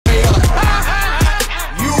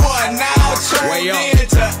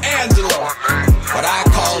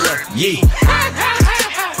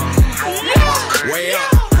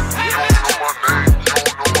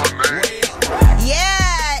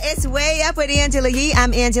Angela Yee.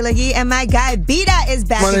 I'm Angela Yee, and my guy B-Dot is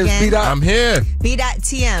back again. My name's B-Dot. I'm here. B-Dot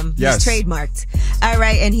TM. Yes. He's trademarked. All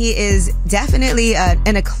right, and he is definitely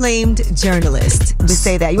an acclaimed journalist. We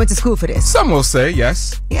say that. You went to school for this. Some will say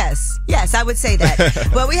yes. Yes, I would say that.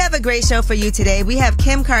 Well, we have a great show for you today. We have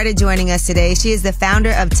Kim Carter joining us today. She is the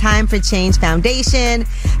founder of Time for Change Foundation.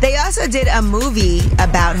 They also did a movie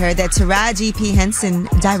about her that Taraji P. Henson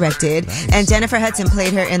directed, and Jennifer Hudson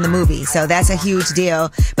played her in the movie. So that's a huge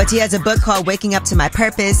deal. But she has a book called Waking Up to My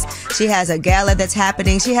Purpose. She has a gala that's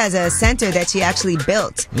happening. She has a center that she actually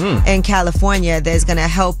built in California that's going to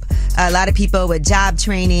help a lot of people with job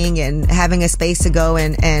training and having a space to go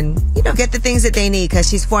and you know, get the things that they need, because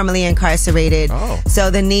she's formerly incarcerated. So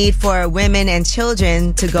the need for women and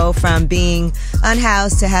children to go from being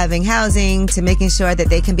unhoused to having housing to making sure that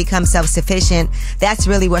they can become self-sufficient, that's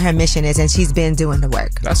really what her mission is, and she's been doing the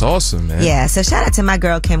work. That's awesome, man. Yeah, so shout out to my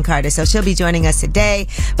girl Kim Carter. So she'll be joining us today.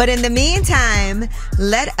 But in the meantime,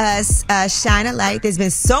 let us shine a light. There's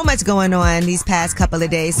been so much going on these past couple of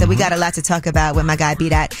days, so we got a lot to talk about with my guy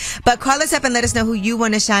B-Dot. But call us up and let us know who you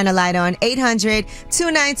want to shine a light on.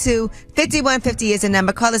 800-292-5150 is the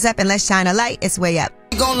number. Call us up and let's shine a light. It's way up.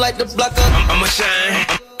 Gonna light the block up. I'ma shine.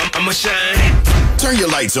 I'ma shine. Turn your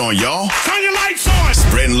lights on, y'all. Turn your lights on.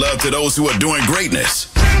 Spreading love to those who are doing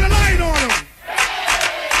greatness. Shine a light on them.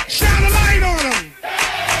 Shine a light on them.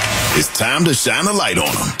 It's time to shine a light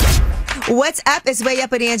on them. What's up? It's Way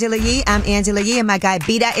Up with Angela Yee. I'm Angela Yee, and my guy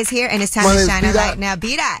B-Dot is here, and it's time to shine a light. Now,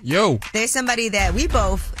 B-Dot. Yo. There's somebody that we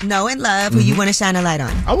both know and love who you want to shine a light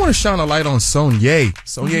on. I want to shine a light on Sonya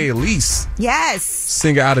Elise. Yes.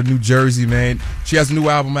 Singer out of New Jersey, man. She has a new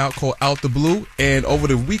album out called Out the Blue, and over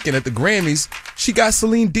the weekend at the Grammys, she got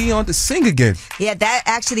Celine Dion to sing again. Yeah, that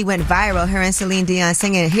actually went viral, her and Celine Dion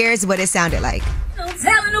singing. Here's what it sounded like. No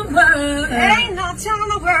telling the world, ain't no telling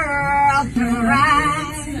the world, turn right.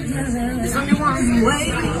 There's only one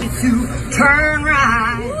way to turn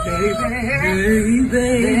right,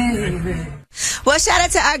 baby. Well, shout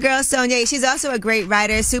out to our girl Sonya. She's also a great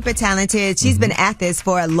writer, super talented. She's been at this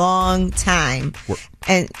for a long time.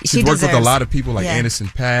 And she's worked with a lot of people like Anderson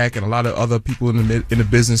 .Paak and a lot of other people in the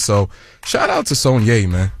business. So shout out to Sonya,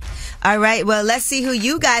 man. All right, well, let's see who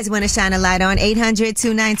you guys want to shine a light on.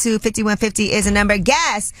 800-292-5150 is the number.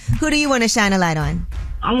 Guess, who do you want to shine a light on?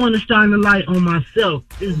 I want to shine a light on myself.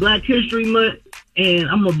 It's Black History Month, and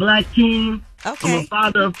I'm a black teen. Okay. I'm a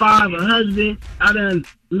father of 5, a husband. I done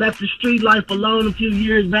left the street life alone a few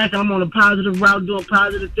years back. I'm on a positive route, doing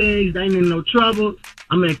positive things. Ain't in no trouble.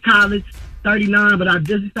 I'm in college, 39, but I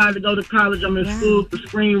just decided to go to college. I'm in school for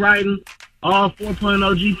screenwriting, all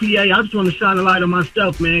 4.0 GPA. I just want to shine a light on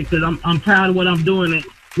myself, man, because I'm proud of what I'm doing. And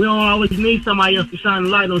we don't always need somebody else to shine a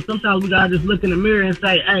light on. Sometimes we got to just look in the mirror and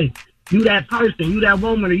say, hey, you that person, you that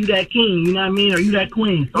woman, or you that king, you know what I mean, or you that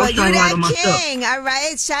queen. So well, you that king, all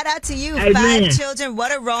right? Shout out to you. Amen. 5 children,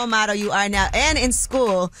 what a role model you are now, and in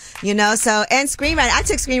school, you know, so, and screenwriting. I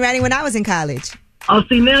took screenwriting when I was in college. Oh,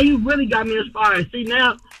 see, now you really got me inspired. See,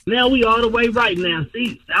 now we all the way right now.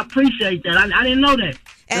 See, I appreciate that. I didn't know that.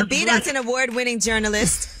 And B-Dot's an award-winning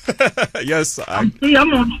journalist. Yes. I'm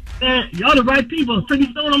on, man, y'all the right people. Pretty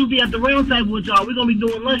soon I'm going to be at the round table with y'all. We're going to be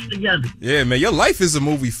doing lunch together. Yeah, man, your life is a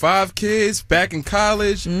movie. 5 kids, back in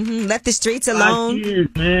college. Left the streets alone. 5 years,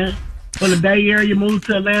 man. From the Bay Area, moved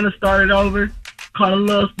to Atlanta, started over. Caught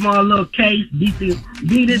a small case, beat it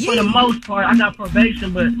for the most part. I got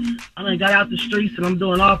probation, but I done got out the streets and I'm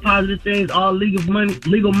doing all positive things, all legal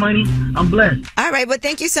money. I'm blessed. All right, well,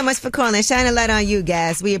 thank you so much for calling. Shine a light on you,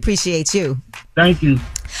 guys. We appreciate you. Thank you.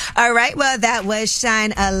 All right, well, that was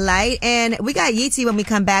Shine a Light, and we got Yeezy when we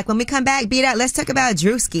come back. When we come back, B-Dot, let's talk about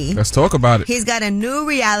Drewski. Let's talk about it. He's got a new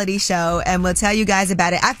reality show, and we'll tell you guys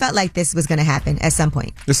about it. I felt like this was going to happen at some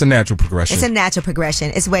point. It's a natural progression. It's a natural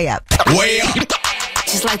progression. It's way up. Way up.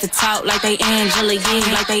 Just like to talk like they Angela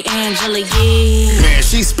Yee, like they Angela Yee. Man,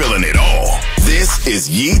 she's spilling it all. This is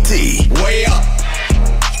Yee T. Way up.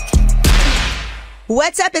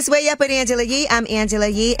 What's up? It's Way Up with Angela Yee. I'm Angela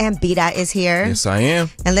Yee, and B-Dot is here. Yes, I am.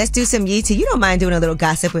 And let's do some Yee T. You don't mind doing a little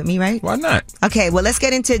gossip with me, right? Why not? Okay, well, let's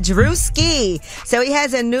get into Drewski. So he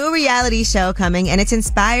has a new reality show coming, and it's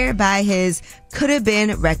inspired by his Could Have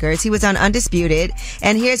Been records. He was on Undisputed,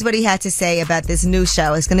 and here's what he had to say about this new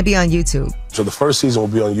show. It's going to be on YouTube. So the first season will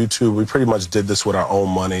be on YouTube. We pretty much did this with our own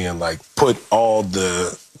money and put all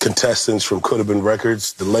the contestants from Could Have Been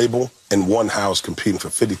Records, the label, in one house competing for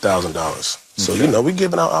 $50,000. So, we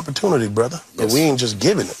giving out opportunity, brother. But we ain't just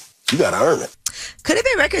giving it. You got to earn it. Could have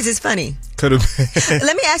been records is funny. Could have been.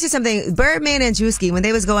 Let me ask you something. Birdman and Drewski, when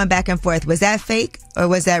they was going back and forth, was that fake or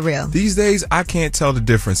was that real? These days, I can't tell the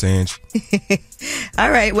difference, Ange.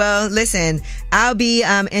 All right. Well, listen, I'll be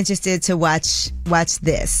interested to watch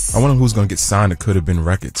this. I wonder who's going to get signed to Could Have Been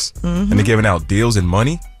Records. And they're giving out deals and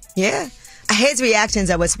money? Yeah. His reactions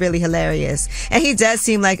are what's really hilarious. And he does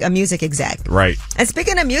seem like a music exec. Right. And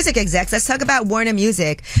speaking of music execs, let's talk about Warner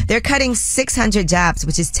Music. They're cutting 600 jobs,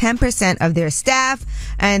 which is 10% of their staff.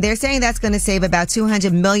 And they're saying that's going to save about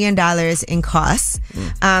 $200 million in costs.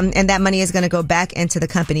 And that money is going to go back into the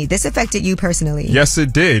company. This affected you personally. Yes,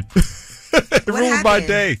 it did. It ruled my happened?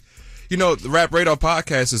 day. You know, the Rap Radar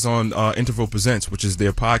podcast is on Interval Presents, which is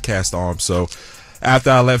their podcast arm. So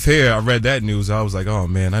after I left here, I read that news. I was like, oh,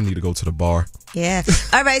 man, I need to go to the bar. Yeah.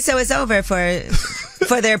 All right. So it's over for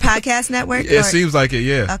their podcast network? It seems like it,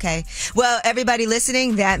 yeah. Okay. Well, everybody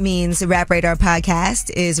listening, that means Rap Radar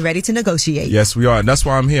Podcast is ready to negotiate. Yes, we are. And that's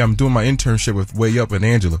why I'm here. I'm doing my internship with Way Up and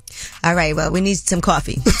Angela. All right. Well, we need some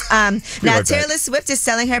coffee. Now, right Taylor back. Swift is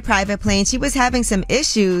selling her private plane. She was having some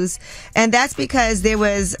issues, and that's because there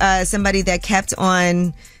was somebody that kept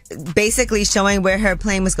on basically showing where her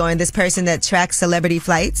plane was going. This person that tracks celebrity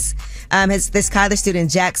flights, this college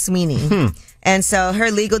student, Jack Sweeney. And so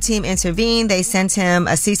her legal team intervened. They sent him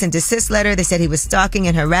a cease and desist letter. They said he was stalking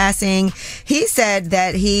and harassing. He said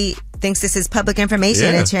that he thinks this is public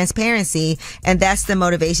information and transparency, and that's the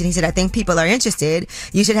motivation. He said, I think people are interested.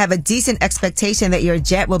 You should have a decent expectation that your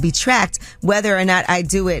jet will be tracked, whether or not I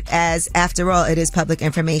do it, as after all, it is public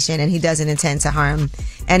information, and he doesn't intend to harm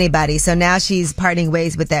anybody. So now she's parting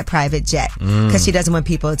ways with that private jet because she doesn't want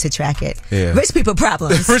people to track it. Yeah. Rich people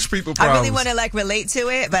problems. Rich people problems. I really want to relate to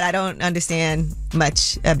it, but I don't understand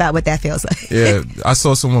much about what that feels like. Yeah, I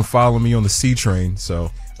saw someone follow me on the C train, so.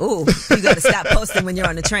 Ooh, you got to stop posting when you're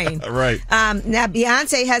on the train. Right. Now,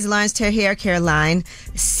 Beyonce has launched her hair care line,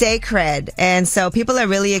 Sacred. And so people are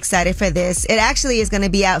really excited for this. It actually is going to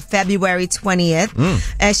be out February 20th.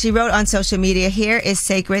 As she wrote on social media, here is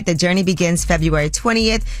Sacred. The journey begins February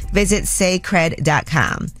 20th. Visit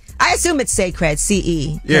sacred.com. I assume it's Sacred,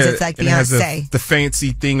 C-E, because it's like and it has Beyonce. the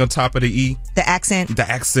fancy thing on top of the E. The accent. The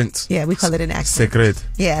accent. Yeah, we call it an accent. Sacred.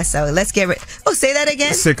 Yeah, so let's get rid. Oh, say that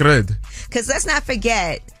again. Sacred. Because let's not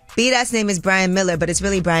forget, B-Dot's name is Brian Miller, but it's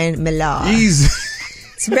really Brian Millar. Easy.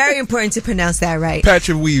 It's very important to pronounce that right. Patch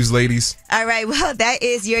your weaves, ladies. All right, well, that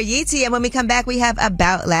is your Yeetie. And when we come back, we have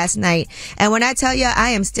About Last Night. And when I tell you I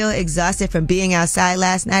am still exhausted from being outside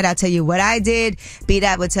last night, I'll tell you what I did.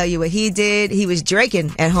 B-Dot will tell you what he did. He was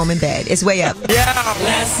drinking at home in bed. It's way up. Yeah.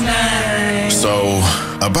 Last night. So,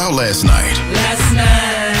 about last night. Last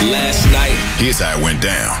night. Here's how it went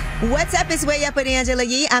down. What's up? It's Way Up with Angela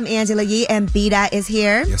Yee. I'm Angela Yee, and B-Dot is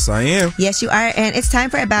here. Yes, I am. Yes, you are. And it's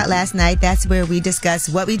time for About Last Night. That's where we discuss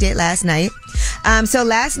what we did last night. So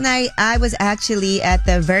last night, I was actually at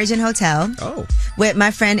the Virgin Hotel with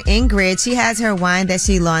my friend Ingrid. She has her wine that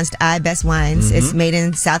she launched, I Best Wines. It's made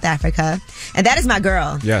in South Africa. And that is my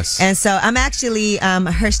girl. Yes. And so I'm actually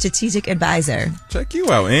her strategic advisor. Check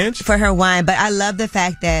you out, Ange. For her wine. But I love the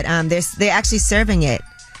fact that they're actually serving it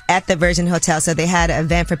at the Virgin Hotel. So they had an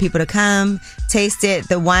event for people to come, taste it.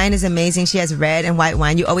 The wine is amazing. She has red and white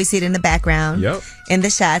wine. You always see it in the background. Yep. In the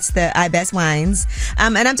shots, the I Best Wines.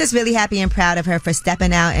 And I'm just really happy and proud of her for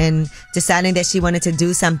stepping out and deciding that she wanted to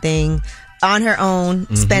do something on her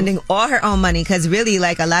own, spending all her own money. Because really,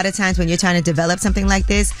 like a lot of times when you're trying to develop something like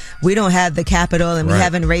this, we don't have the capital and we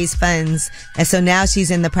haven't raised funds. And so now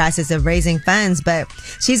she's in the process of raising funds, but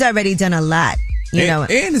she's already done a lot, you know.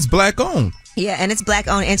 And it's black owned. Yeah, and it's black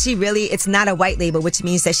owned, and it's not a white label, which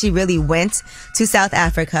means that she really went to South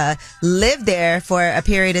Africa, lived there for a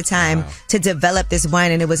period of time to develop this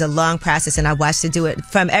wine, and it was a long process, and I watched her do it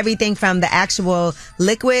from everything from the actual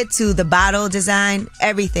liquid to the bottle design,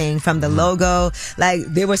 everything from the logo. Like,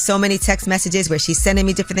 there were so many text messages where she's sending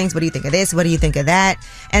me different things. What do you think of this? What do you think of that?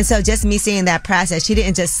 And so just me seeing that process, she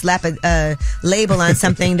didn't just slap a label on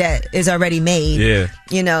something that is already made. Yeah.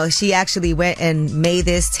 You know, she actually went and made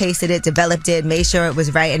this, tasted it, developed it, made sure it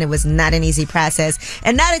was right, and it was not an easy process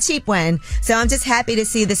and not a cheap one. So I'm just happy to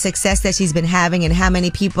see the success that she's been having and how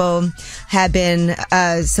many people have been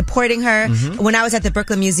supporting her. When I was at the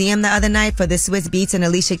Brooklyn Museum the other night for the Swiss Beats and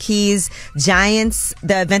Alicia Keys Giants,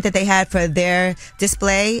 the event that they had for their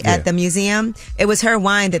display at the museum, it was her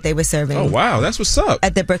wine that they were serving. Oh, wow. That's what's up.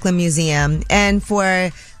 At the Brooklyn Museum. And for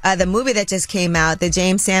the movie that just came out, the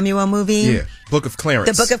James Samuel movie. Yeah, Book of Clarence.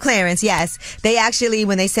 The Book of Clarence, yes. They actually,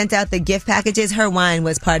 when they sent out the gift packages, her wine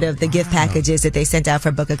was part of the gift packages that they sent out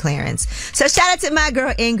for Book of Clarence. So shout out to my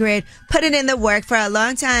girl Ingrid, putting in the work. For a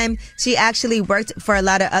long time, she actually worked for a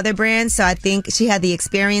lot of other brands, so I think she had the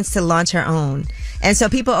experience to launch her own. And so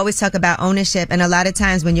people always talk about ownership, and a lot of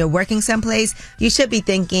times when you're working someplace, you should be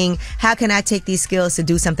thinking, how can I take these skills to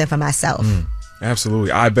do something for myself?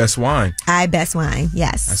 Absolutely. I Best Wine. I Best Wine,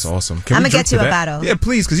 yes. That's awesome. I'm going to get you a bottle. Yeah,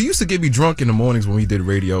 please, because you used to get me drunk in the mornings when we did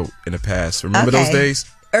radio in the past. Remember those days?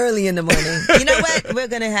 Early in the morning. You know what? We're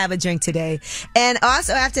going to have a drink today. And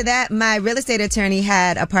also after that, my real estate attorney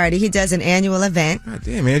had a party. He does an annual event. God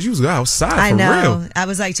damn, man, you was outside I for know. real. I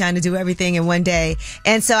was like trying to do everything in one day.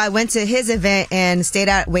 And so I went to his event and stayed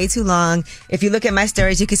out way too long. If you look at my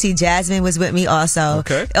stories, you can see Jasmine was with me also.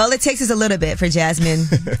 Okay. All it takes is a little bit for Jasmine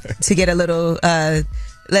to get a little,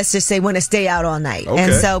 let's just say, want to stay out all night. Okay.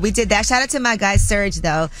 And so we did that. Shout out to my guy Serge,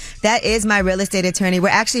 though. That is my real estate attorney. We're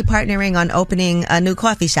actually partnering on opening a new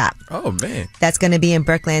coffee shop. Oh, man. That's going to be in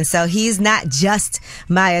Brooklyn. So he's not just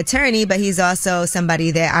my attorney, but he's also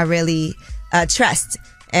somebody that I really trust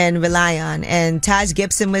and rely on. And Taj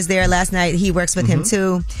Gibson was there last night. He works with him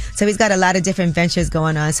too. So he's got a lot of different ventures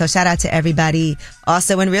going on. So shout out to everybody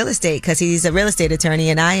also in real estate, because he's a real estate attorney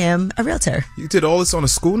and I am a realtor. You did all this on a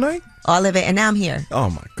school night? All of it. And now I'm here. Oh,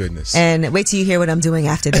 my goodness. And wait till you hear what I'm doing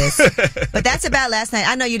after this. But that's about last night.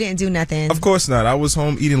 I know you didn't do nothing. Of course not. I was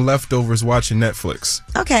home eating leftovers, watching Netflix.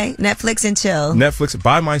 Okay. Netflix and chill. Netflix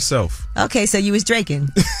by myself. Okay, so you was draking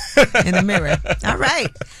in the mirror. All right.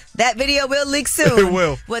 That video will leak soon. It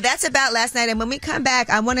will. Well, that's about last night. And when we come back,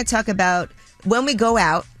 I want to talk about when we go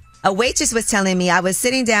out. A waitress was telling me, I was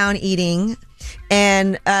sitting down eating,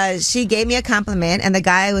 and she gave me a compliment, and the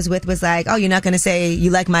guy I was with was like, oh, you're not going to say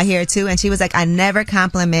you like my hair too? And she was like, I never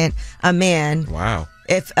compliment a man. Wow.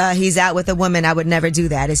 If he's out with a woman, I would never do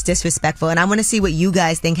that. It's disrespectful. And I want to see what you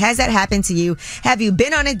guys think. Has that happened to you? Have you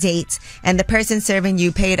been on a date and the person serving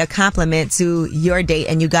you paid a compliment to your date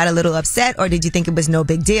and you got a little upset, or did you think it was no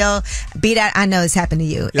big deal? Beat out. I know it's happened to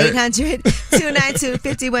you. Yeah.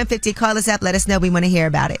 800-292-5150. Call us up. Let us know. We want to hear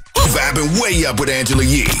about it. Vibing way up with Angela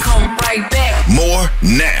Yee. Come right back. More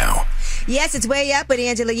now. Yes, it's Way Up with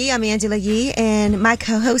Angela Yee. I'm Angela Yee, and my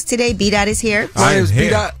co-host today, B-Dot, is here. I am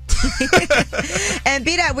here. And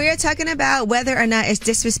B-Dot, we are talking about whether or not it's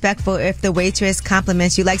disrespectful if the waitress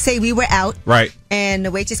compliments you. Like, say we were out. Right. And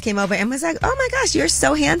the waitress came over and was like, oh my gosh, you're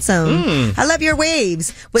so handsome. I love your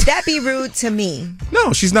waves. Would that be rude to me?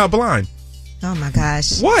 No, she's not blind. Oh my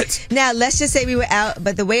gosh. What? Now, let's just say we were out,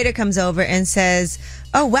 but the waiter comes over and says,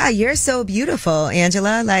 oh wow, you're so beautiful,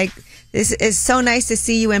 Angela. Like, this is so nice to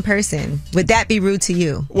see you in person. Would that be rude to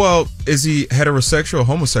you? Well, is he heterosexual or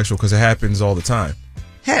homosexual? Because it happens all the time.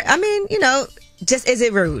 I mean, you know, just is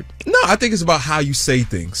it rude? No, I think it's about how you say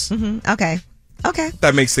things. Okay.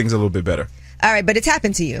 That makes things a little bit better. All right, but it's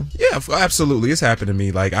happened to you. Yeah, absolutely. It's happened to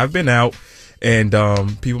me. Like, I've been out and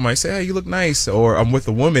people might say, hey, you look nice. Or I'm with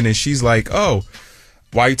a woman and she's like, oh,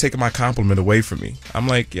 why are you taking my compliment away from me? I'm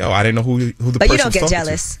like, yo, I didn't know who the person was But you don't get talking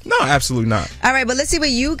jealous. to. No, absolutely not. All right, but let's see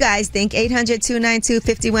what you guys think.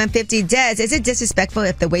 800-292-5150. Des, is it disrespectful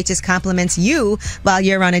if the waitress compliments you while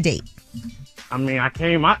you're on a date? I mean, I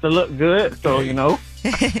came out to look good, so, you know.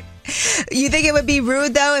 You think it would be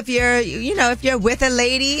rude, though, if you're with a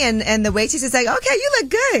lady and the waitress is like, okay, you look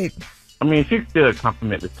good? I mean, she still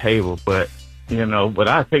compliment the table, but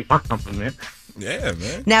I take my compliment. Yeah,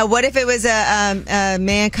 man. Now, what if it was a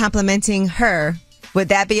man complimenting her? Would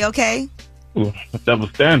that be okay? Ooh, double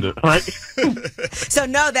standard, right? So,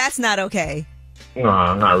 no, that's not okay.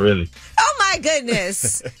 No, not really. Oh my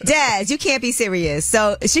goodness, Dad, you can't be serious.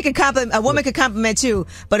 So she could a woman could compliment you,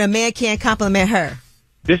 but a man can't compliment her.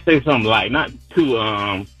 Just say something like, not too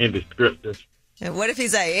indescriptive. And what if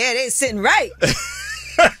he's like, yeah, they sitting right?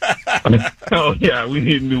 Oh yeah, we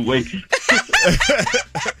need a new weight. You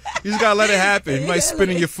just gotta let it happen. You might spit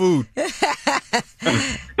in your food.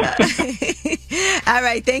 All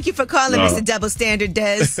right, thank you for calling, Mr. Double Standard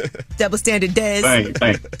Des. Double Standard Des.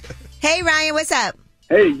 Thanks. Hey Ryan, what's up?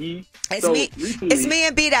 Hey, Yee. It's me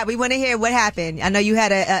and B-Dot. We want to hear what happened. I know you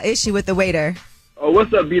had an issue with the waiter. Oh,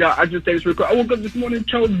 what's up, B-Dot? I just text record. I woke up this morning and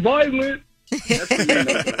chose violent.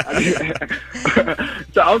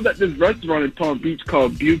 So I was at this restaurant in Palm Beach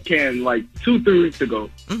called Buchanan like 2-3 weeks ago.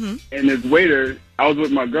 And this waiter, I was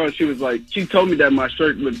with my girl. She was like, she told me that my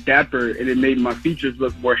shirt looked dapper and it made my features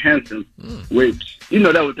look more handsome, which,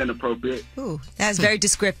 that was inappropriate. Ooh, that's very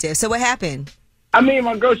descriptive. So what happened? I mean,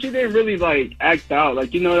 my girl, she didn't really like act out,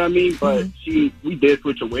 like, you know what I mean? But we did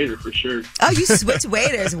switch a waiter for sure. Oh, you switched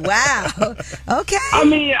waiters. Wow. Okay. I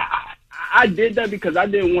mean, I did that because I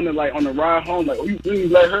didn't want to, like, on the ride home, like, oh, you really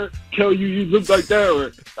let her tell you you look like that?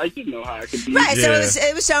 Or, like, you know how it could be. Right, so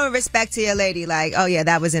it was showing respect to your lady, like, oh, yeah,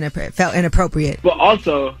 that was felt inappropriate. But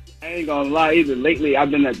also, I ain't gonna lie either. Lately, I've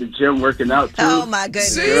been at the gym working out, too. Oh, my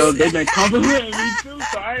goodness. Girl, they've been complimenting me, too,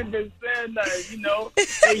 so I ain't been saying that, you know.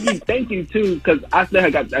 Hey, thank you, too, because I still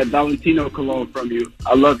got that Valentino cologne from you.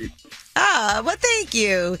 I love you. Oh, well, thank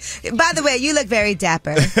you. By the way, you look very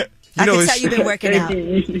dapper. I can tell you've been working out.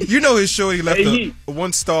 You know his shorty left a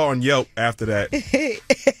 1 star on Yelp after that.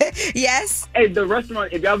 Yes? Hey, the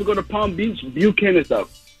restaurant, if y'all ever go to Palm Beach, Buchanan is up.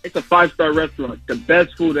 It's a 5-star restaurant. The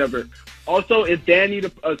best food ever. Also, if Dan need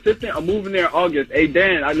an assistant, I'm moving there in August. Hey,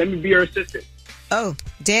 Dan, let me be your assistant. Oh,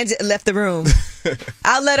 Dan left the room.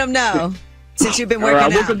 I'll let him know since you've been working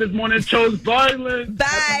out. I woke up this morning and chose violence. Bye.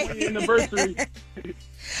 Happy anniversary.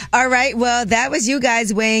 All right. Well, that was you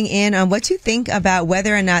guys weighing in on what you think about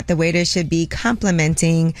whether or not the waiter should be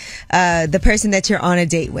complimenting the person that you're on a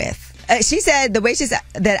date with. She said the waitress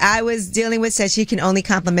that I was dealing with said she can only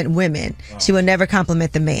compliment women. Wow. She will never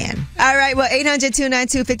compliment the man. All right. Well,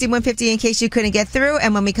 800-292-5150 in case you couldn't get through.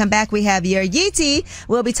 And when we come back, we have your Yeetie.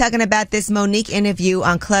 We'll be talking about this Monique interview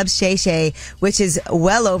on Club Shay Shay, which is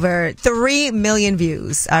well over 3 million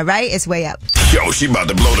views. All right. It's way up. Yo, she about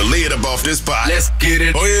to blow the lid up off this pot. Let's get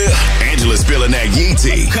it. Oh, yeah. Angela's spilling that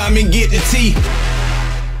Yeetie. Come and get the tea.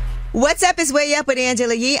 What's up? It's Way Up with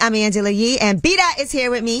Angela Yee. I'm Angela Yee, and B-Dot is here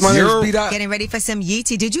with me. My name is B-Dot. Getting ready for some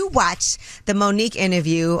Yeetie. Did you watch the Monique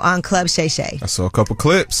interview on Club Shay Shay? I saw a couple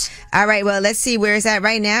clips. All right, well, let's see where it's at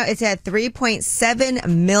right now. It's at 3.7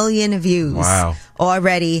 million views. Wow.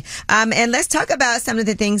 Already. And let's talk about some of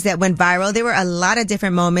the things that went viral. There were a lot of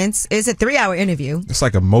different moments. It's a 3-hour interview. It's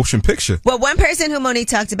like a motion picture. Well, one person who Monique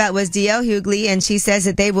talked about was D.L. Hughley, and she says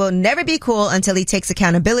that they will never be cool until he takes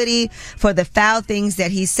accountability for the foul things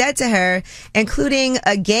that he said to her, including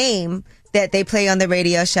a game that they play on the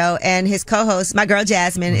radio show. And his co-host, my girl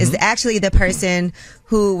Jasmine, is actually the person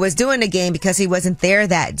who was doing the game because he wasn't there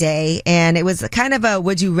that day. And it was kind of a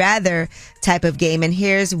would you rather type of game. And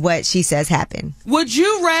here's what she says happened. Would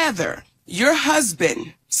you rather your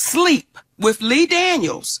husband sleep with Lee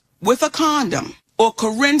Daniels with a condom or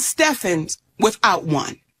Corinne Steffens without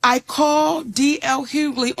one? I call D.L.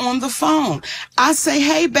 Hughley on the phone. I say,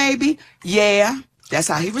 hey, baby. Yeah. That's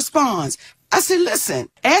how he responds. I said, listen,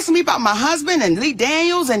 ask me about my husband and Lee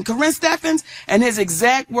Daniels and Corinne Steffens, and his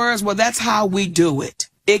exact words, well, that's how we do it.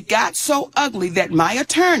 It got so ugly that my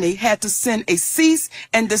attorney had to send a cease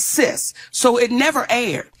and desist, so it never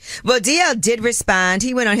aired. Well, DL did respond.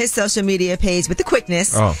 He went on his social media page with the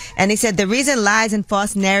quickness. And he said the reason lies and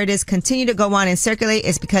false narratives continue to go on and circulate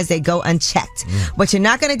is because they go unchecked. What you're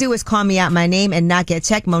not going to do is call me out my name and not get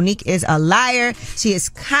checked. Monique is a liar. She is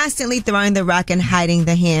constantly throwing the rock and hiding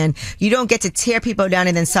the hand. You don't get to tear people down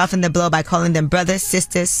and then soften the blow by calling them brother,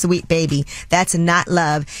 sister, sweet baby. That's not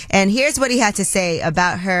love. And here's what he had to say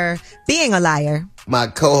about her being a liar. My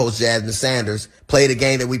co-host, Jasmine Sanders, played a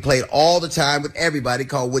game that we played all the time with everybody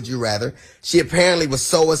called Would You Rather. She apparently was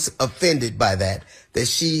so offended by that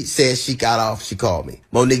she said she got off. She called me.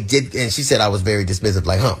 Monique did, and she said I was very dismissive,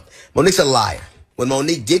 like, Monique's a liar. When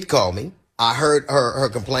Monique did call me, I heard her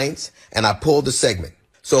complaints, and I pulled the segment.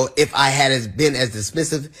 So if I had been as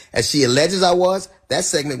dismissive as she alleges I was, that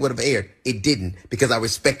segment would have aired. It didn't because I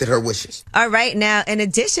respected her wishes. All right. Now, in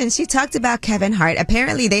addition, she talked about Kevin Hart.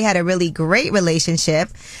 Apparently, they had a really great relationship,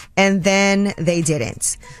 and then they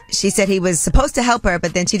didn't. She said he was supposed to help her,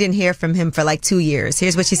 but then she didn't hear from him for like 2 years.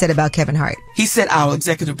 Here's what she said about Kevin Hart. He said, I'll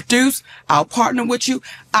executive produce. I'll partner with you.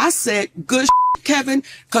 I said, good Kevin,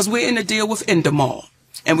 because we're in a deal with Endemol,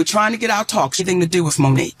 and we're trying to get our talks, anything to do with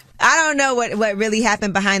Monique. I don't know what really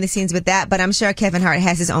happened behind the scenes with that, but I'm sure Kevin Hart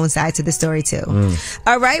has his own side to the story too.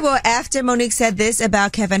 All right. Well, after Monique said this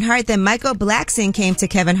about Kevin Hart, then Michael Blackson came to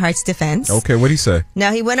Kevin Hart's defense. Okay. What'd he say?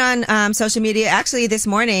 Now, he went on social media actually this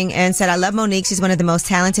morning and said, I love Monique. She's one of the most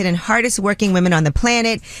talented and hardest working women on the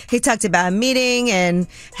planet. He talked about a meeting and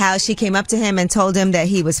how she came up to him and told him that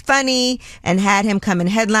he was funny and had him come and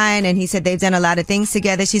headline. And he said they've done a lot of things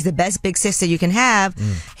together. She's the best big sister you can have.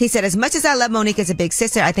 He said, as much as I love Monique as a big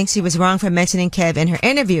sister, I think she was wrong for mentioning Kev in her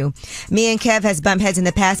interview. Me and Kev has bumped heads in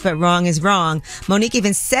the past, but wrong is wrong. Monique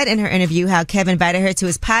even said in her interview how Kev invited her to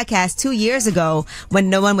his podcast 2 years ago when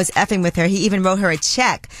no one was effing with her. He even wrote her a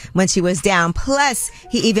check when she was down. Plus,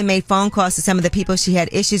 he even made phone calls to some of the people she had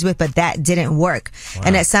issues with, but that didn't work. Wow.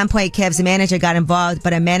 And at some point, Kev's manager got involved,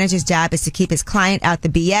 but a manager's job is to keep his client out the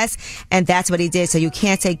BS, and that's what he did. So you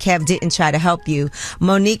can't say Kev didn't try to help you.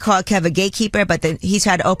 Monique called Kev a gatekeeper, but then he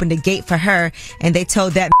tried to open the gate for her, and they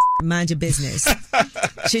told that mind your business.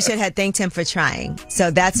 She should have thanked him for trying.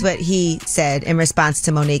 So that's what he said in response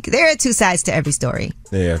to Monique. There are two sides to every story.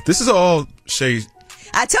 Yeah, this is all Shay.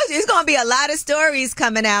 I told you, it's going to be a lot of stories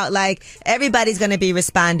coming out. Like, everybody's going to be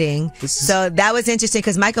responding. So that was interesting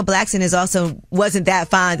because Michael Blackson wasn't that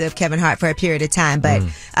fond of Kevin Hart for a period of time. But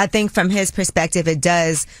I think from his perspective, it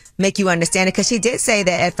does make you understand it because she did say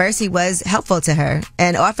that at first he was helpful to her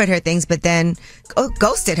and offered her things, but then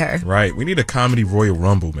ghosted her. Right. We need a comedy Royal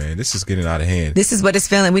Rumble, man. This is getting out of hand. This is what it's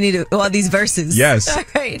feeling. We need all these verses. Yes. All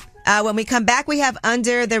right. When we come back, we have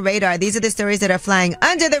Under the Radar. These are the stories that are flying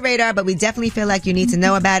under the radar, but we definitely feel like you need to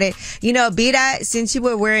know about it. You know, Bida, since you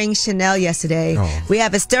were wearing Chanel yesterday, we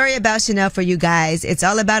have a story about Chanel for you guys. It's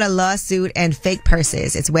all about a lawsuit and fake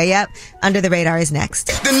purses. It's way up. Under the Radar is next.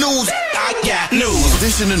 The news. I got news.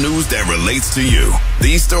 This in the news that relates to you.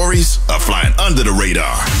 These stories are flying under the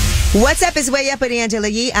radar. What's up? It's Way Up with Angela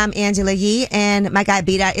Yee. I'm Angela Yee, and my guy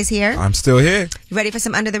Bida is here. I'm still here. You ready for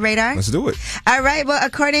some Under the Radar? Let's do it. All right. Well,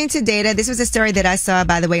 according to data, this was a story that I saw,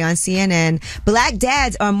 by the way, on CNN. Black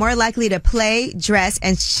dads are more likely to play, dress,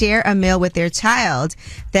 and share a meal with their child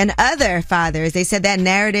than other fathers. They said that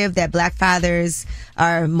narrative that black fathers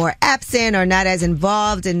are more absent or not as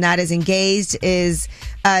involved and not as engaged is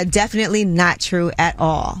definitely not true at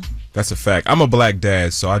all. That's a fact. I'm a black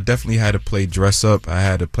dad, so I definitely had to play dress up. I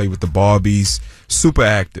had to play with the Barbies. Super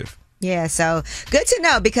active. Yeah, so good to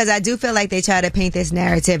know because I do feel like they try to paint this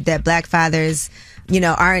narrative that black fathers, you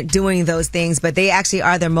know, aren't doing those things, but they actually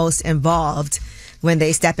are the most involved when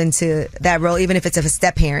they step into that role, even if it's a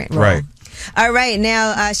step-parent role. Right. All right,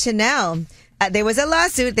 now Chanel. There was a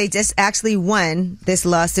lawsuit. They just actually won this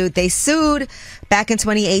lawsuit. They sued back in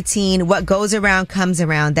 2018. What goes around comes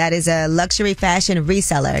around. That is a luxury fashion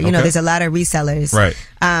reseller. You know, there's a lot of resellers. Right.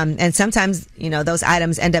 And sometimes, you know, those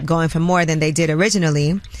items end up going for more than they did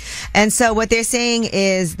originally. And so what they're saying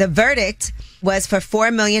is the verdict was for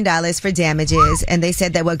 $4 million for damages. And they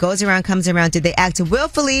said that what goes around comes around. Did they act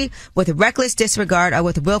willfully, with reckless disregard, or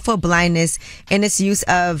with willful blindness in its use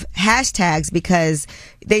of hashtags? Because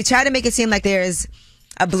they try to make it seem like there's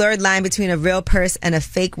a blurred line between a real purse and a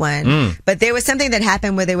fake one. But there was something that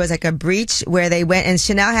happened where there was like a breach where they went, and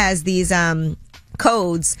Chanel has these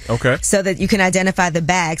codes so that you can identify the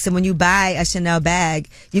bag. So when you buy a Chanel bag,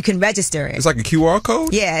 you can register it. It's like a QR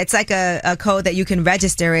code? Yeah, it's like a code that you can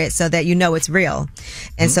register it so that you know it's real.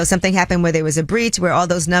 And so something happened where there was a breach where all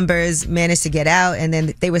those numbers managed to get out, and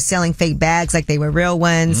then they were selling fake bags like they were real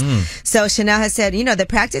ones. So Chanel has said, you know, the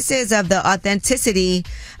practices of the authenticity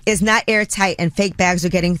is not airtight, and fake bags are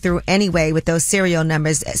getting through anyway with those serial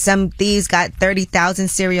numbers. Some thieves got 30,000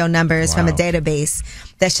 serial numbers from a database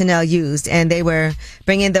that Chanel used, and they were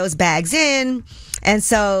bringing those bags in. And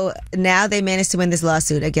so now they managed to win this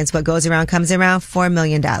lawsuit against what goes around comes around. $4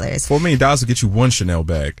 million. $4 million will get you one Chanel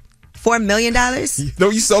bag. $4 million? No,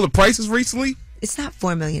 you saw the prices recently? It's not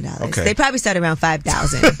 $4 million. Okay. They probably start around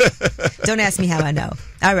 5,000. Don't ask me how I know.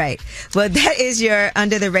 All right. Well, that is your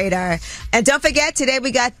Under the Radar. And don't forget, today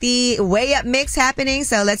we got the Way Up Mix happening.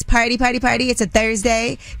 So let's party, party, party. It's a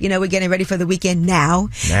Thursday. You know, we're getting ready for the weekend now.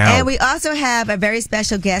 And we also have a very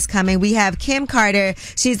special guest coming. We have Kim Carter.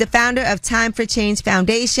 She's the founder of Time for Change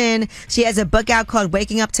Foundation. She has a book out called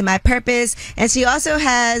Waking Up to My Purpose. And she also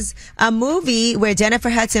has a movie where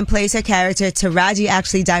Jennifer Hudson plays her character. Taraji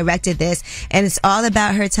actually directed this. And it's all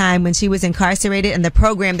about her time when she was incarcerated and the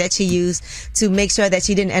program that she used to make sure that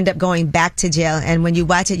she didn't end up going back to jail. And when you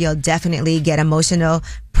watch it, you'll definitely get emotional,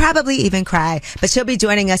 probably even cry. But she'll be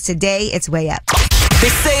joining us today. It's Way Up. They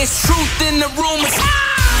say it's truth in the room.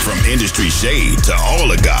 From industry shade to all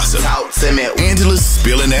the gossip, Angela's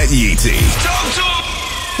spilling that Yee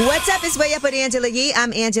tea. What's up? It's Way Up with Angela Yee.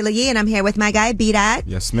 I'm Angela Yee, and I'm here with my guy, B-Dot.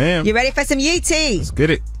 Yes, ma'am. You ready for some Yee tea? Let's get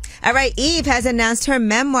it. All right, Eve has announced her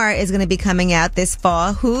memoir is going to be coming out this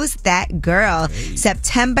fall. Who's That Girl?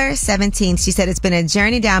 September 17th. She said it's been a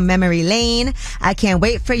journey down memory lane. I can't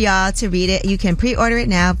wait for y'all to read it. You can pre-order it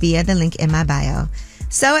now via the link in my bio.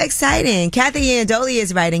 So exciting. Kathy Iandoli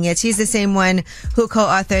is writing it. She's the same one who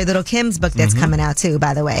co-authored Little Kim's book that's coming out too,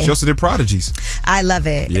 by the way. She also did Prodigy's. I love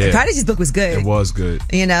it. Yeah. Prodigy's book was good. It was good.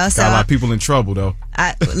 You know, so got a lot of people in trouble though.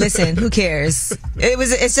 Listen, who cares?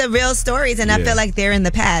 It's a real stories, and I feel like they're in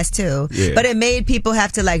the past too. Yeah. But it made people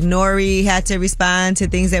have to, like, Nori had to respond to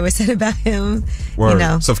things that were said about him. Word. You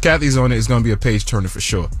know. So if Kathy's on it, it's going to be a page turner for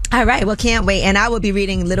sure. All right, well, can't wait. And I will be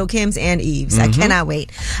reading Little Kim's and Eve's. I cannot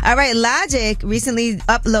wait. All right, Logic recently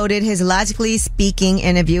uploaded his Logically Speaking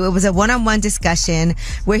interview. It was a one-on-one discussion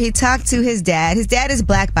where he talked to his dad. His dad is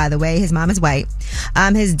black, by the way. His mom is white.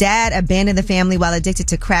 His dad abandoned the family while addicted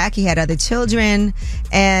to crack. He had other children,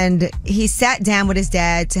 and he sat down with his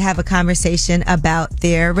dad to have a conversation about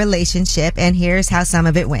their relationship, and here's how some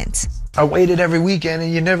of it went. I waited every weekend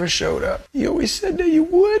and you never showed up. You always said that you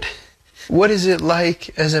would. What is it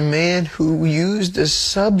like as a man who used a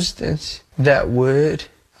substance that would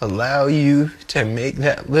allow you to make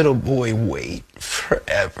that little boy wait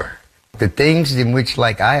forever? The things in which,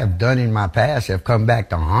 like, I have done in my past have come back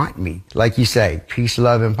to haunt me. Like you say, peace,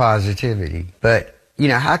 love, and positivity. But, you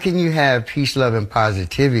know, how can you have peace, love, and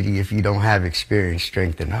positivity if you don't have experience,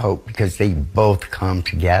 strength, and hope? Because they both come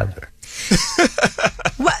together.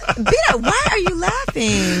 What? Bita, why are you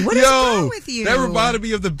laughing? What is wrong with you? That reminded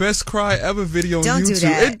me of the best cry ever video on Don't YouTube. do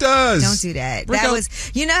that. It does. Don't do that.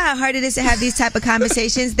 You know how hard it is to have these type of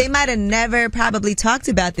conversations? They might have never probably talked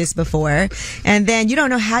about this before. And then you don't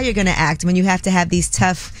know how you're going to act when you have to have these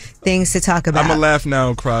tough things to talk about. I'm going to laugh now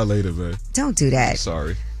and cry later, man. Don't do that. I'm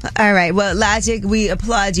sorry. All right. Well, Logic, we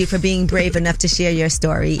applaud you for being brave enough to share your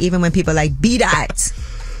story, even when people like B-Dot.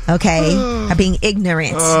 Okay, are being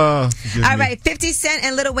ignorant. All right, 50 Cent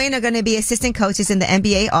and Lil Wayne are going to be assistant coaches in the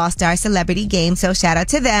NBA All-Star Celebrity Game, so shout out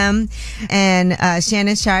to them. And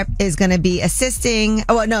Shannon Sharp is going to be assisting.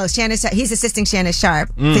 Oh, no, he's assisting Shannon Sharp,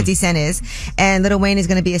 50 Cent is. And Lil Wayne is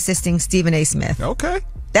going to be assisting Stephen A. Smith. Okay.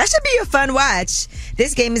 That should be a fun watch.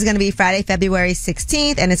 This game is going to be Friday, February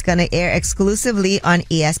 16th, and it's going to air exclusively on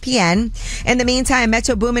ESPN. In the meantime,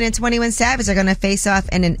 Metro Boomin and 21 Savage are going to face off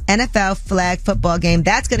in an NFL flag football game.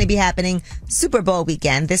 That's going to be happening Super Bowl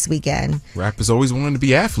weekend, this weekend. Rappers always wanting to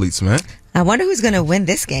be athletes, man. I wonder who's going to win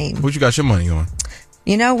this game. What you got your money on?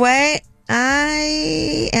 You know what?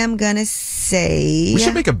 I am going to say... We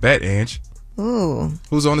should make a bet, Ange. Ooh.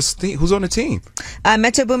 Who's on the team?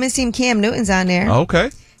 Metro Boomin's team, Cam Newton's on there. Okay.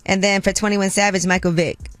 And then for 21 Savage, Michael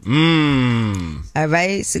Vick. All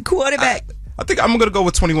right. So quarterback. I think I'm going to go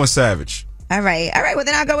with 21 Savage. All right. Well,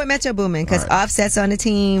 then I'll go with Metro Boomin because Offset's on the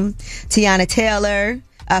team. Tiana Taylor.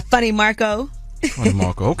 Funny Marco. Funny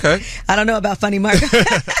Marco. Okay. I don't know about Funny Marco.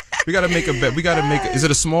 We got to make a bet. Is it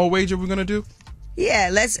a small wager we're going to do? Yeah.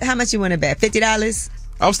 How much you want to bet? $50?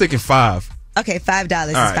 I was thinking $5. Okay, $5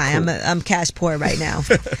 is fine. Cool. I'm cash poor right now.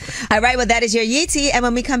 All right, well, that is your Yee Tea. And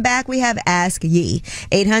when we come back, we have Ask Yee.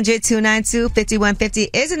 800-292-5150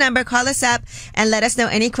 is a number. Call us up and let us know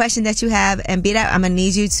any question that you have. And Beat Out, I'm going to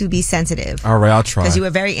need you to be sensitive. All right, I'll try. Because you were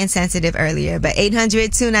very insensitive earlier. But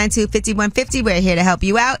 800-292-5150, we're here to help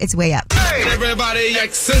you out. It's Way Up. Hey, everybody,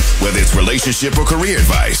 whether it's relationship or career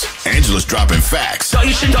advice, Angela's dropping facts. All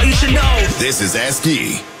you should know. This is Ask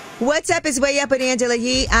Yee. What's up? It's Way Up with Angela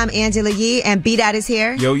Yee. I'm Angela Yee, and B-Dot is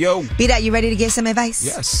here. Yo, yo. B-Dot, you ready to give some advice?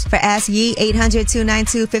 Yes. For Ask Yee,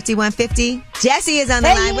 800-292-5150. Jesse is on the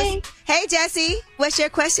line. Hey, Jesse. What's your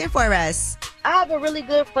question for us? I have a really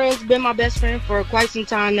good friend. She's been my best friend for quite some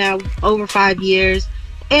time now, over 5 years.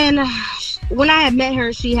 And when I had met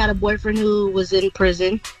her, she had a boyfriend who was in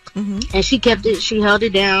prison. And she kept it. She held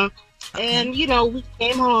it down. And, you know, we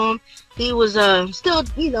came home. He was still,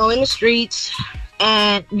 you know, in the streets.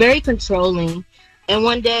 And very controlling. And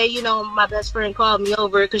one day, you know, my best friend called me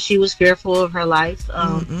over because she was fearful of her life,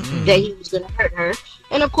 that he was going to hurt her.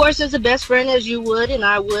 And of course, as a best friend, as you would and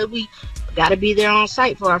I would, we got to be there on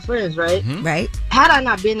site for our friends, right? Right. Had I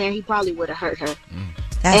not been there, he probably would have hurt her.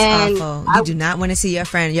 That's awful. You do not want to see your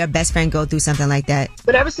best friend go through something like that.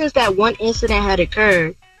 But ever since that one incident had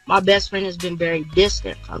occurred, my best friend has been very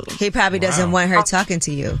distant from me. He probably doesn't want her talking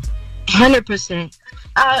to you. 100%.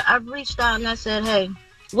 I reached out and I said, hey,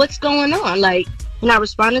 what's going on? Like, when I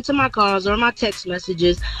responded to my calls or my text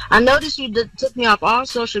messages, I noticed you took me off all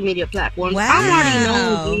social media platforms. Wow. I'm already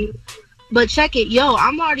knowing you. But check it,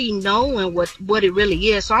 I'm already knowing what it really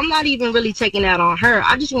is. So I'm not even really taking that on her.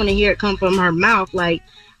 I just want to hear it come from her mouth. Like,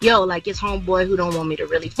 like it's homeboy who don't want me to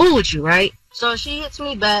really fool with you, right? So she hits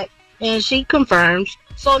me back and she confirms.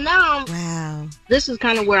 So now, this is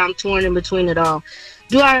kind of where I'm torn in between it all.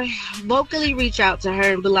 Do I vocally reach out to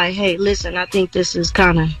her and be like, hey, listen, I think this is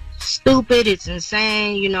kind of stupid. It's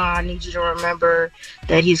insane. You know, I need you to remember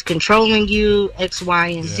that he's controlling you, X, Y,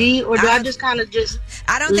 and Z. Or do I just kind of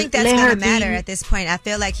I don't think that's going to matter at this point. I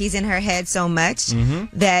feel like he's in her head so much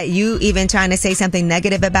that you even trying to say something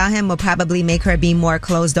negative about him will probably make her be more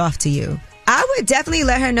closed off to you. I would definitely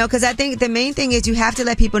let her know because I think the main thing is you have to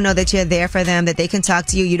let people know that you're there for them, that they can talk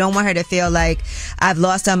to you. You don't want her to feel like I've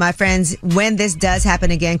lost all my friends when this does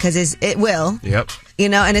happen again because it will. Yep. You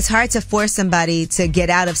know, and it's hard to force somebody to get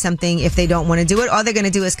out of something if they don't want to do it. All they're going to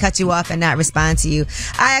do is cut you off and not respond to you.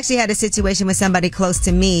 I actually had a situation with somebody close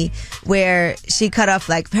to me where she cut off,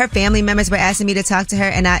 like, her family members were asking me to talk to her,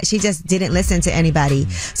 and she just didn't listen to anybody.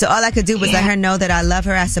 So all I could do was let her know that I love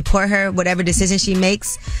her, I support her, whatever decision she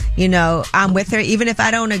makes, you know, I'm with her, even if I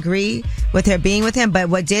don't agree with her being with him. But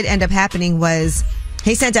what did end up happening was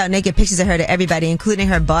he sent out naked pictures of her to everybody, including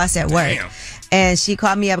her boss at work. Damn. And she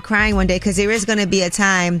called me up crying one day because there is going to be a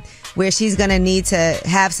time where she's going to need to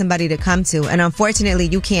have somebody to come to. And unfortunately,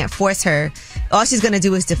 you can't force her. All she's going to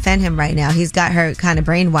do is defend him right now. He's got her kind of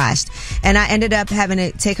brainwashed. And I ended up having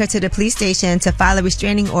to take her to the police station to file a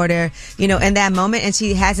restraining order, you know, in that moment. And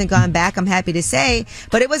she hasn't gone back, I'm happy to say.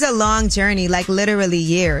 But it was a long journey, like literally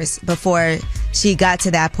years before she got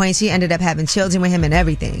to that point. She ended up having children with him and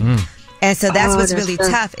everything. And so that's what's really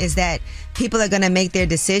tough, is that people are going to make their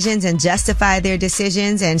decisions and justify their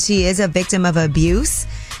decisions. And she is a victim of abuse.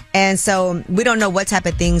 And so we don't know what type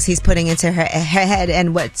of things he's putting into her head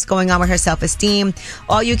and what's going on with her self-esteem.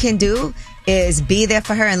 All you can do is be there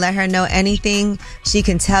for her and let her know anything she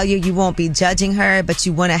can tell you. You won't be judging her, but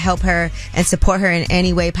you want to help her and support her in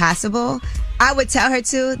any way possible. I would tell her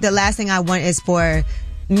to. The last thing I want is for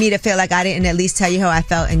me to feel like I didn't at least tell you how I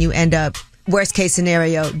felt and you end up, worst case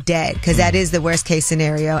scenario, dead, because that is the worst case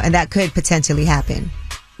scenario, and that could potentially happen.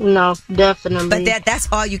 No, definitely. But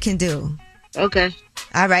that's all you can do. Okay.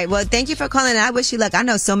 All right. Well, thank you for calling. I wish you luck. I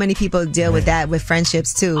know so many people deal with that with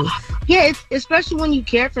friendships too. Yeah, especially when you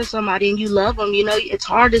care for somebody and you love them. You know, it's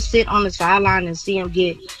hard to sit on the sideline and see them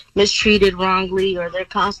get mistreated wrongly, or they're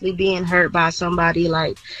constantly being hurt by somebody.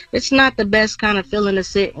 Like, it's not the best kind of feeling to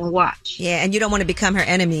sit and watch. Yeah, and you don't want to become her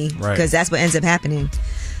enemy, because that's what ends up happening.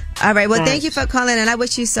 All right. Well, thank you for calling, and I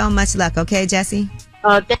wish you so much luck. Okay, Jesse?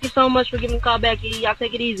 Thank you so much for giving me a call back, E. Y'all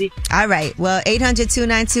take it easy. All right. Well,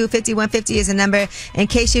 800-292-5150 is the number in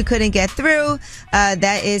case you couldn't get through.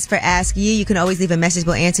 That is for Ask Ye. You can always leave a message.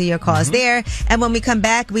 We'll answer your calls there. And when we come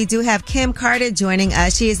back, we do have Kim Carter joining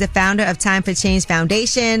us. She is the founder of Time for Change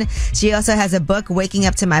Foundation. She also has a book, Waking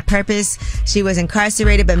Up to My Purpose. She was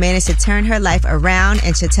incarcerated but managed to turn her life around,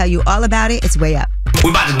 and she'll tell you all about it. It's Way Up. We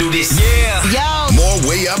about to do this. Yeah. Yo. More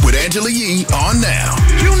Way Up with Angela Yee on now.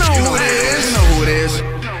 You know who it is. You know who it is.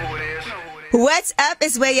 What's up?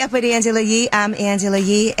 It's Way Up with Angela Yee. I'm Angela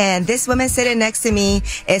Yee, and this woman sitting next to me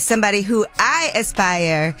is somebody who I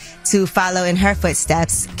aspire to follow in her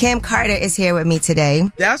footsteps. Kim Carter is here with me today.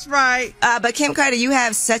 That's right. But Kim Carter, you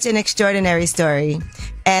have such an extraordinary story.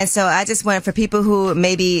 And so I just want, for people who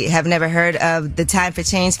maybe have never heard of the Time for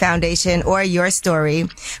Change Foundation or your story,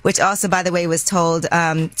 which also, by the way, was told,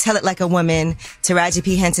 Tell It Like a Woman. Taraji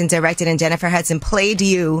P. Henson directed and Jennifer Hudson played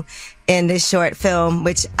you in this short film,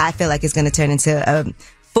 which I feel like is going to turn into a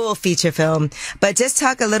full feature film. But just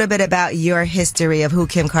talk a little bit about your history of who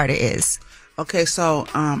Kim Carter is. Okay, so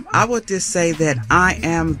I would just say that I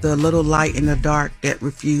am the little light in the dark that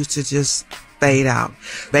refused to just fade out.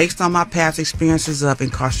 Based on my past experiences of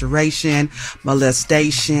incarceration,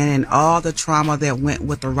 molestation, and all the trauma that went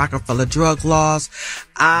with the Rockefeller drug laws,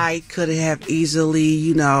 I could have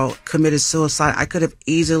easily, committed suicide. I could have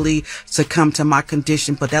easily succumbed to my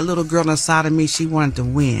condition, but that little girl inside of me, she wanted to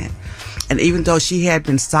win. And even though she had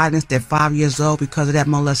been silenced at 5 years old because of that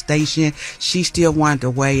molestation, she still wanted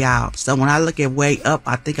the way out. So when I look at Way Up,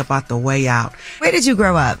 I think about the way out. Where did you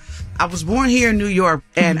grow up? I was born here in New York,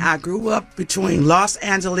 and I grew up between Los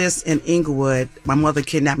Angeles and Inglewood. My mother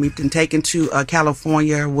kidnapped me and taken to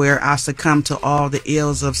California, where I succumbed to all the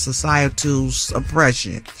ills of societal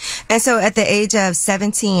oppression. And so at the age of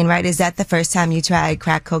 17, right, is that the first time you tried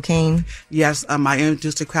crack cocaine? Yes, I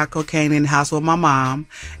introduced to crack cocaine in the house with my mom,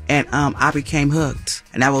 and I became hooked.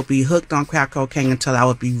 And I would be hooked on crack cocaine until I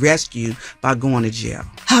would be rescued by going to jail.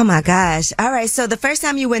 Oh, my gosh. All right. So the first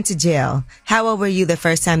time you went to jail, how old were you the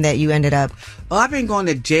first time that you ended up? Well, I've been going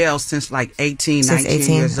to jail since like 18,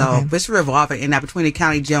 19 years old. It's revolving in between the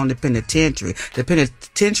county jail and the penitentiary. The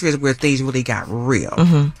penitentiary is where things really got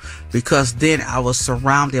real. Because then I was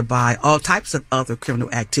surrounded by all types of other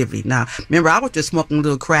criminal activity. Now, remember, I was just smoking a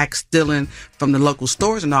little crack, stealing from the local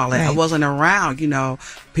stores and all that. Right. I wasn't around,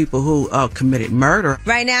 people who committed murder.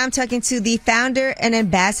 Right now, I'm talking to the founder and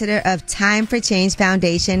ambassador of Time for Change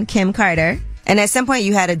Foundation, Kim Carter. And at some point,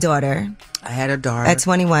 you had a daughter. I had a daughter. At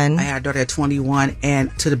 21. I had a daughter at 21.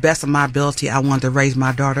 And to the best of my ability, I wanted to raise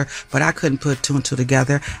my daughter. But I couldn't put two and two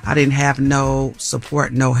together. I didn't have no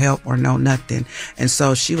support, no help, or no nothing. And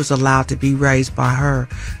so she was allowed to be raised by her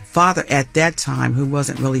father at that time, who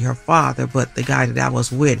wasn't really her father, but the guy that I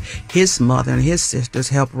was with. His mother and his sisters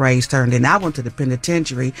helped raise her. And then I went to the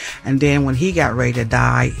penitentiary. And then when he got ready to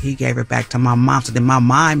die, he gave her back to my mom. So then my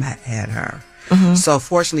mom had her. So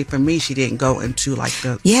fortunately for me, she didn't go into like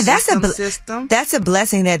the system. That's a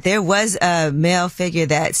blessing that there was a male figure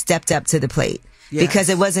that stepped up to the plate. Yes. Because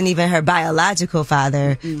it wasn't even her biological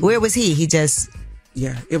father. Where was he? He just...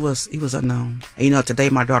 Yeah, he was unknown. And, you know, today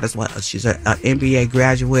my daughter's she's an MBA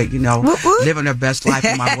graduate, you know, living her best life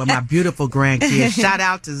with my beautiful grandkids. Shout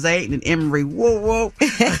out to Zayden and Emery. Whoa.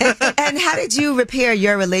 And how did you repair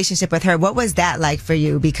your relationship with her? What was that like for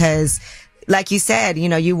you? Because, like you said, you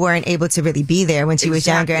know, you weren't able to really be there when she was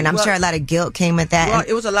younger, and I'm sure a lot of guilt came with that. Well,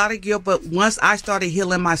 it was a lot of guilt, but once I started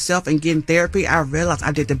healing myself and getting therapy, I realized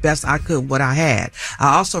I did the best I could with what I had.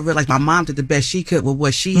 I also realized my mom did the best she could with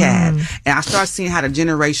what she had, and I started seeing how the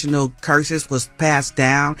generational curses was passed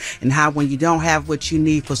down, and how when you don't have what you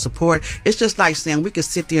need for support, it's just like saying we could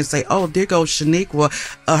sit there and say, oh, there goes Shaniqua,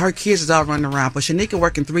 her kids is all running around, but Shaniqua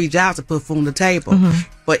working 3 jobs to put food on the table.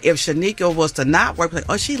 But if Shaniqua was to not work, like,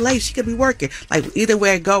 oh, she late, she could be working. Like, either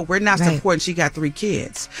way it go, we're not supporting. She got 3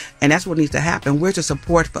 kids. And that's what needs to happen. We're to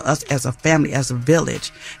support for us as a family, as a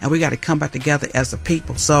village. And we got to come back together as a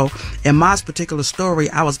people. So, in my particular story,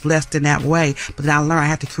 I was blessed in that way. But then I learned I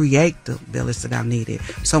had to create the village that I needed.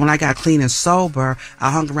 So, when I got clean and sober,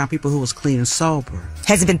 I hung around people who was clean and sober.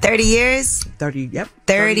 Has it been 30 years? 30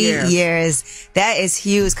 years. That is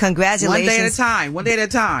huge. Congratulations. One day at a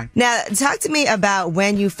time. Now, talk to me about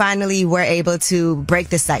when you finally were able to break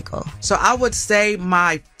the cycle. So I would say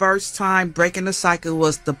my first time breaking the cycle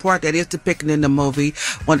was the part that is depicted in the movie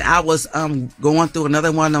when I was going through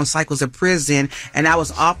another one of those cycles of prison, and I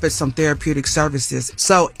was offered some therapeutic services.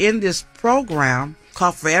 So in this program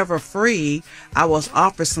called Forever Free, I was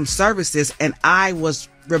offered some services, and I was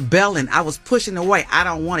rebelling. I was pushing away. I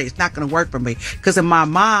don't want it. It's not going to work for me. Because in my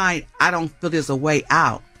mind, I don't feel there's a way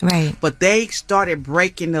out. Right. But they started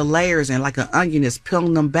breaking the layers, and like an onion is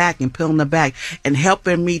peeling them back and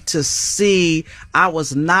helping me to see I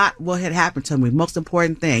was not what had happened to me. Most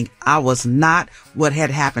important thing, I was not what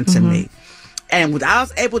had happened to me. And when I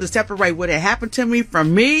was able to separate what had happened to me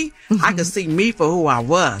from me, I could see me for who I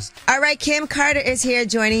was. All right, Kim Carter is here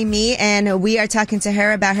joining me, and we are talking to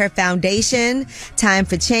her about her foundation, Time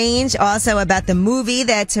for Change, also about the movie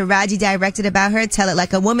that Taraji directed about her, Tell It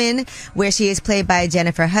Like a Woman, where she is played by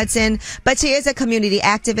Jennifer Hudson. But she is a community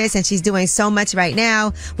activist, and she's doing so much right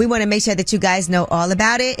now. We want to make sure that you guys know all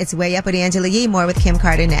about it. It's Way Up with Angela Yee. More with Kim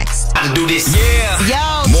Carter next. Let's do this. Yeah.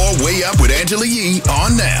 Yo. More Way Up with Angela Yee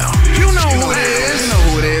on now. You know who it is. You know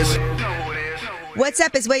who it is. What's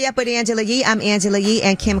up? It's Way Up with Angela Yee. I'm Angela Yee,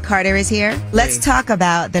 and Kim Carter is here. Let's talk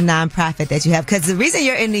about the nonprofit that you have, because the reason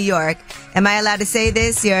you're in New York, am I allowed to say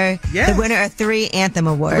this? You're the winner of 3 Anthem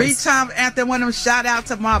Awards. 3-time Anthem winner. Shout out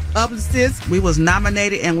to my publicist. We was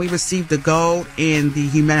nominated, and we received the gold in the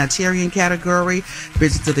humanitarian category,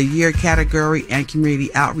 Business of the Year category, and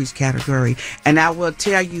community outreach category. And I will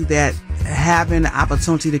tell you that having the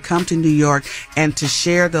opportunity to come to New York and to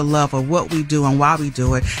share the love of what we do and why we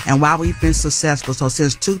do it and why we've been successful. So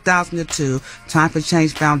since 2002, Time for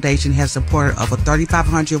Change Foundation has supported over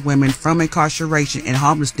 3,500 women from incarceration and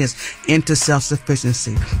homelessness into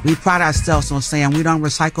self-sufficiency. We pride ourselves on saying we don't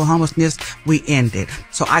recycle homelessness, we end it.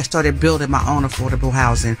 So I started building my own affordable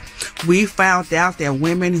housing. We found out that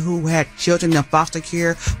women who had children in foster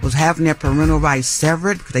care was having their parental rights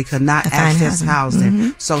severed because they could not access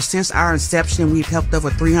housing. So since our inception, we've helped over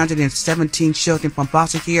 317 children from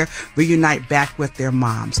foster care reunite back with their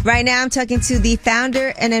moms. Right now, I'm talking to the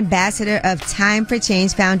founder and ambassador of Time for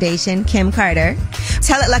Change Foundation, Kim Carter.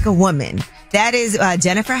 Tell It Like a Woman. That is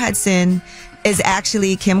Jennifer Hudson is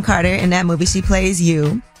actually Kim Carter in that movie. She plays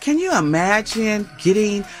you. Can you imagine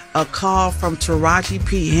getting a call from Taraji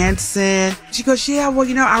P. Henson? She goes, yeah, well,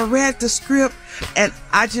 you know, I read the script and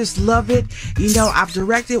I just love it. You know, I've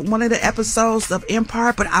directed one of the episodes of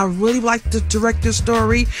Empire, but I really like to direct this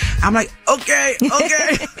story. I'm like, okay.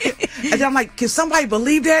 And then I'm like, can somebody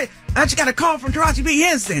believe that? I just got a call from Taraji P.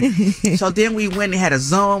 Henson. So then we went and had a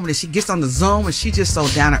Zoom, and she gets on the Zoom, and she's just so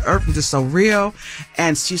down to earth and just so real.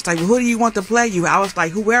 And she's like, well, who do you want to play you? I was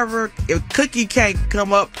like, whoever, if Cookie can't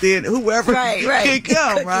come up, then whoever can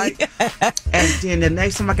come, right? And then the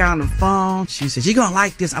next time I got on the phone, she said, you're going to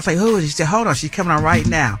like this. I was like, who is she? She said, hold on, she's coming on right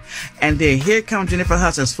now. And then here comes Jennifer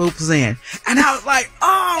Hudson, swoops in. And I was like,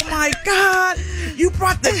 oh my God, you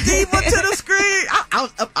brought the diva to the screen. I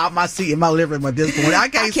was up out my seat in my living room at this point. I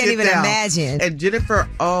can't even imagine. And Jennifer,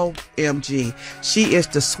 OMG, she is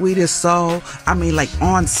the sweetest soul. I mean, like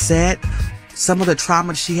on set, some of the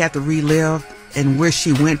trauma she had to relive and where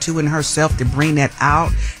she went to in herself to bring that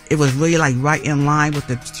out it was really like right in line with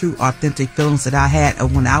the true authentic feelings that I had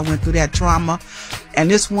of when I went through that trauma. And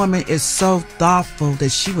this woman is so thoughtful that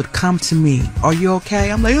she would come to me. Are you okay?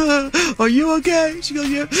 I'm like, are you okay? She goes,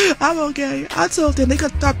 yeah, I'm okay. I told them they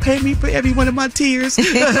could start paying me for every one of my tears.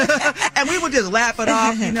 And we would just laugh it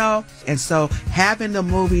off, you know. And so having the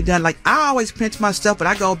movie done, like I always pinch myself, but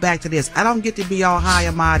I go back to this. I don't get to be all high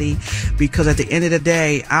and mighty because at the end of the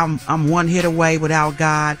day, I'm one hit away without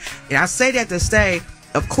God. And I say that to say,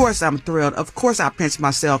 of course I'm thrilled. Of course I pinch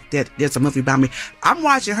myself that there's a movie about me. I'm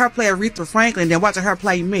watching her play Aretha Franklin, then watching her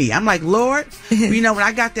play me. I'm like, Lord, you know, when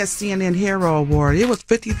I got that CNN Hero Award, it was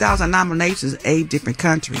 50,000 nominations, 8 different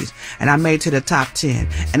countries, and I made it to the top 10.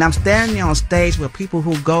 And I'm standing on stage with people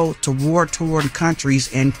who go to war-torn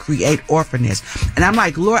countries and create orphanages. And I'm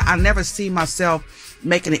like, Lord, I never see myself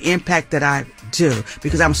making the impact that I do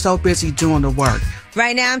because I'm so busy doing the work.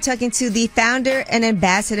 Right now, I'm talking to the founder and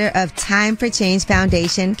ambassador of Time for Change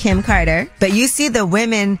Foundation, Kim Carter. But you see the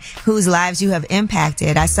women whose lives you have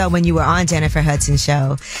impacted. I saw when you were on Jennifer Hudson's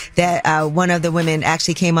show that one of the women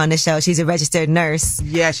actually came on the show. She's a registered nurse.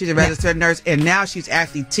 Yeah, she's a registered nurse, and now she's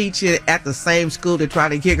actually teaching at the same school to try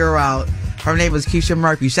to kick her out. Her name was Keisha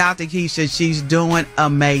Murphy. Shout out to Keisha. She's doing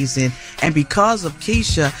amazing. And because of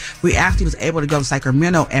Keisha, we actually was able to go to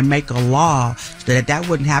Sacramento and make a law so that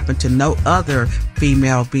wouldn't happen to no other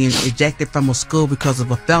female being ejected from a school because of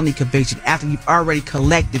a felony conviction after you've already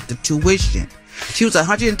collected the tuition. She was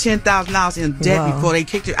 $110,000 in debt before they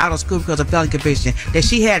kicked her out of school because of felony conviction that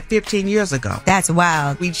she had 15 years ago. That's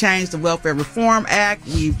wild. We changed the Welfare Reform Act.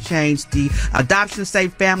 We've changed the Adoption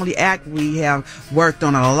Safe Family Act. We have worked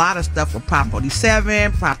on a lot of stuff with Prop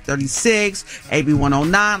 47, Prop 36, AB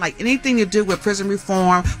 109, like anything to do with prison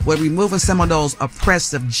reform. We're removing some of those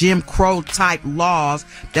oppressive Jim Crow type laws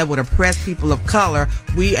that would oppress people of color.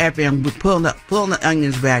 We have been pulling the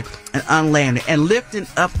onions back and unlanding and lifting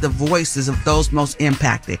up the voices of those most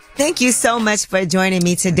impacted. Thank you so much for joining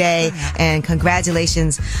me today, and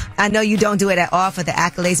congratulations. I know you don't do it at all for the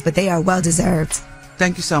accolades, but they are well deserved.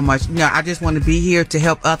 Thank you so much. You know, I just want to be here to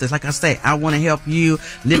help others. Like I say, I want to help you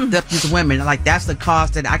lift up these women. Like, that's the cause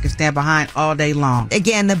that I can stand behind all day long.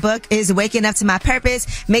 Again, the book is Waking Up to My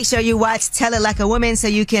Purpose. Make sure you watch Tell It Like a Woman so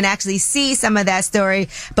you can actually see some of that story.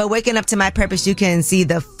 But Waking Up to My Purpose, you can see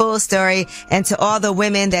the full story. And to all the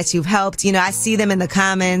women that you've helped, you know, I see them in the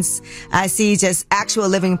comments. I see just actual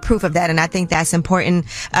living proof of that. And I think that's important.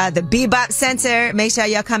 The Bebop Center, make sure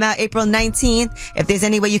y'all come out April 19th. If there's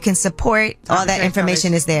any way you can support, all that information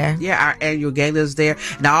is there. Yeah, our annual gala is there.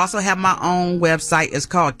 And I also have my own website. It's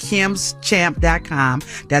called kimschamp.com.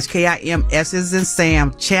 That's KIMS as in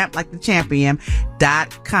Sam, champ like the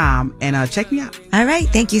champion.com. And check me out. All right.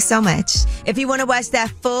 Thank you so much. If you want to watch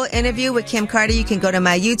that full interview with Kim Carter, you can go to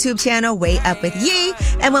my YouTube channel, Way Up With Yee.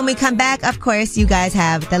 And when we come back, of course, you guys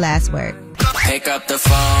have the last word. Pick up the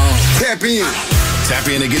phone. Tap in. Tap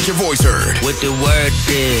in and get your voice heard. What the word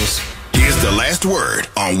is. Here's the last word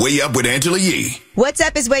on Way Up with Angela Yee. What's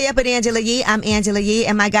up? It's Way Up with Angela Yee. I'm Angela Yee,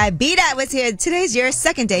 and my guy B-Dot was here. Today's your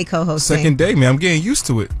second day co-hosting. Second day, man. I'm getting used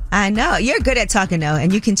to it. I know. You're good at talking, though,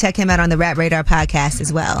 and you can check him out on the Rap Radar podcast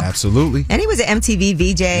as well. Absolutely. And he was an MTV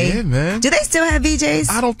VJ. Yeah, man. Do they still have VJs?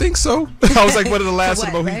 I don't think so. I was like one of the last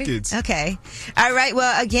of the Mohicans. Okay. All right.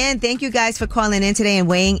 Well, again, thank you guys for calling in today and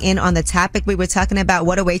weighing in on the topic we were talking about.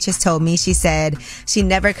 What a waitress told me. She said she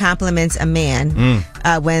never compliments a man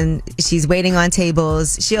when she's waiting on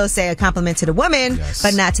tables. She'll say a compliment to the woman,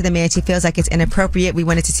 but not to the man. She feels like it's inappropriate. We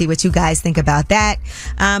wanted to see what you guys think about that.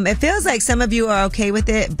 It feels like some of you are okay with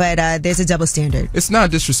it, but there's a double standard. It's not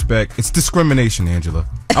disrespect. It's discrimination, Angela.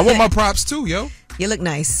 I want my props too, yo. You look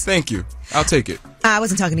nice. Thank you. I'll take it. I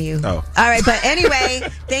wasn't talking to you. Oh. All right. But anyway,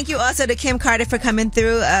 thank you also to Kim Carter for coming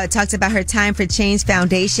through. Talked about her Time for Change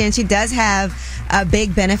Foundation. She does have a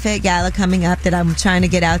big benefit gala coming up that I'm trying to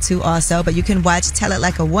get out to also. But you can watch Tell It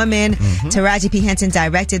Like a Woman. Taraji P. Henson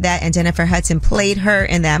directed that, and Jennifer Hudson played her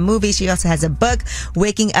in that movie. She also has a book,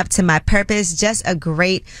 Waking Up to My Purpose. Just a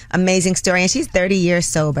great, amazing story. And she's 30 years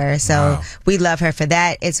sober. So we love her for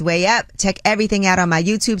that. It's Way Up. Check everything out on my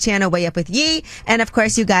YouTube channel, Way Up With Yee. And of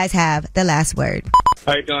course, you guys have the last word.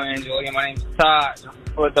 How you doing, Angela? My name's Todd. I'm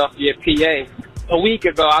from Philadelphia, PA. A week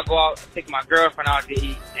ago, I go out to take my girlfriend out to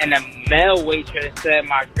eat, and the male waitress said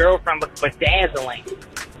my girlfriend looks bedazzling.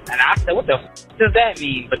 And I said, what the f*** does that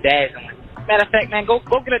mean, bedazzling? Matter of fact, man, go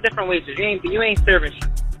get a different waitress. You ain't serving shit.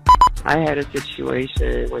 I had a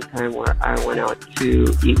situation one time where I went out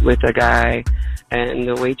to eat with a guy, and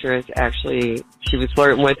the waitress actually, she was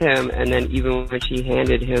flirting with him, and then even when she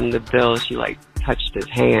handed him the bill, she like touched his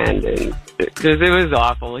hand, and because it was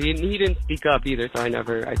awful. He didn't speak up either, so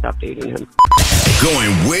I stopped dating him.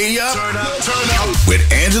 Going way up, turn up with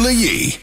Angela Yee.